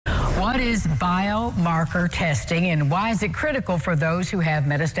What is biomarker testing and why is it critical for those who have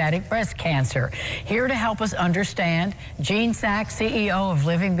metastatic breast cancer? Here to help us understand, Jean Sachs, CEO of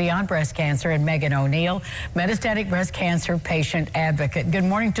Living Beyond Breast Cancer, and Megan O'Neill, metastatic breast cancer patient advocate. Good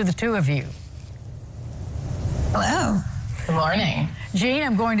morning to the two of you. Hello. Good morning. Jean,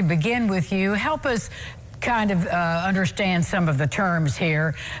 I'm going to begin with you. Help us kind of understand some of the terms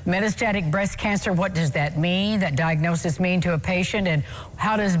here. Metastatic breast cancer, what does that mean? That diagnosis mean to a patient? And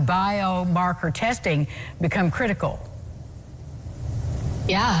how does biomarker testing become critical?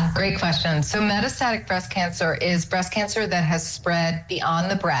 Yeah, great question. So metastatic breast cancer is breast cancer that has spread beyond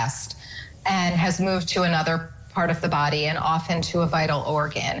the breast and has moved to another part of the body and often to a vital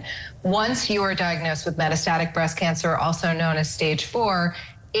organ. Once you are diagnosed with metastatic breast cancer, also known as stage 4,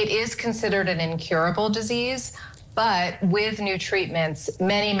 it is considered an incurable disease, but with new treatments,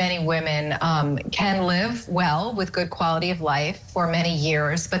 many women can live well with good quality of life for many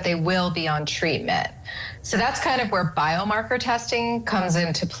years, but they will be on treatment. So that's kind of where biomarker testing comes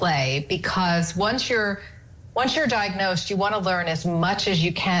into play, because once you're diagnosed, you want to learn as much as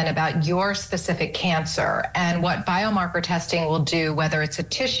you can about your specific cancer. And what biomarker testing will do, whether it's a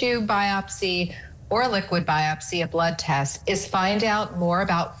tissue biopsy or a liquid biopsy, a blood test, is find out more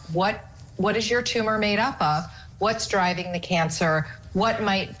about what is your tumor made up of, what's driving the cancer, what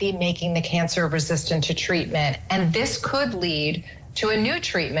might be making the cancer resistant to treatment. And this could lead to a new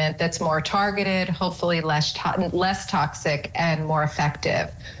treatment that's more targeted, hopefully less toxic and more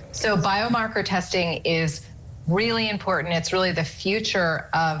effective. So biomarker testing is really important. It's really the future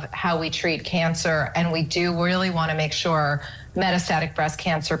of how we treat cancer, and we do really want to make sure metastatic breast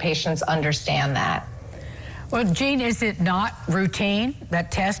cancer patients understand that. Well, Jean, is it not routine?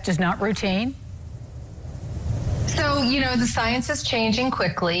 That test is not routine? So, the science is changing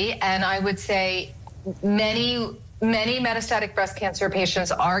quickly, and I would say many metastatic breast cancer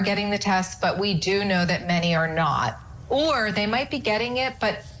patients are getting the test, but we do know that many are not. Or they might be getting it,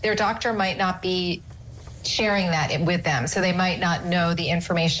 but their doctor might not be sharing that with them, so they might not know the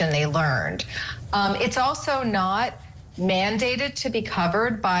information they learned. It's also not mandated to be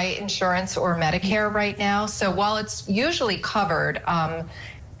covered by insurance or Medicare right now. So while it's usually covered,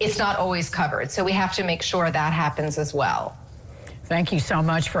 it's not always covered. So we have to make sure that happens as well. Thank you so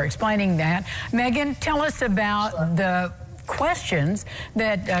much for explaining that. Megan, tell us about the questions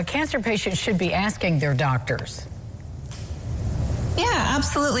that cancer patients should be asking their doctors. Yeah,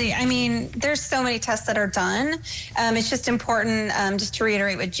 absolutely. I mean, there's so many tests that are done. It's just important, just to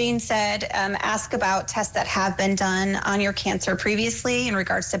reiterate what Jean said, ask about tests that have been done on your cancer previously in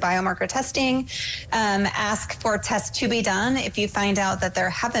regards to biomarker testing. Ask for tests to be done if you find out that there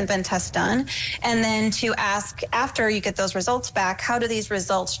haven't been tests done. And then to ask, after you get those results back, how do these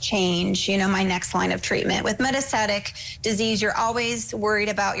results change, my next line of treatment? With metastatic disease, you're always worried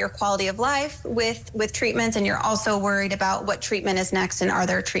about your quality of life with treatments, and you're also worried about what treatment is next and are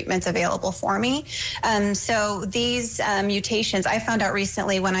there treatments available for me. So these mutations, I found out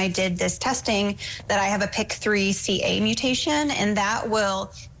recently when I did this testing that I have a PIK3CA mutation, and that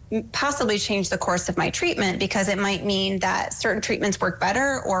will possibly change the course of my treatment, because it might mean that certain treatments work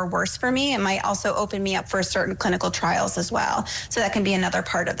better or worse for me. It might also open me up for certain clinical trials as well. So that can be another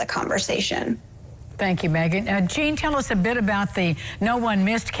part of the conversation. Thank you, Megan. Jean, tell us a bit about the No One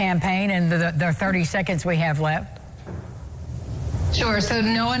Missed campaign and the 30 seconds we have left. Sure. So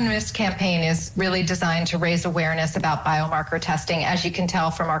No One Missed campaign is really designed to raise awareness about biomarker testing. As you can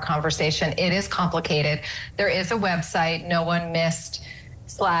tell from our conversation, it is complicated. There is a website,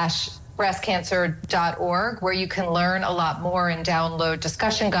 noOneMissed/breastcancer.org, where you can learn a lot more and download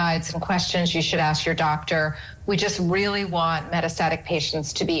discussion guides and questions you should ask your doctor. We just really want metastatic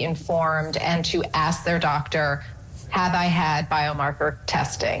patients to be informed and to ask their doctor, have I had biomarker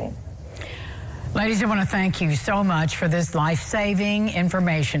testing? Ladies, I want to thank you so much for this life-saving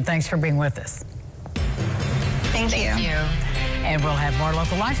information. Thanks for being with us. Thank you. Thank you. And we'll have more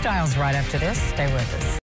local lifestyles right after this. Stay with us.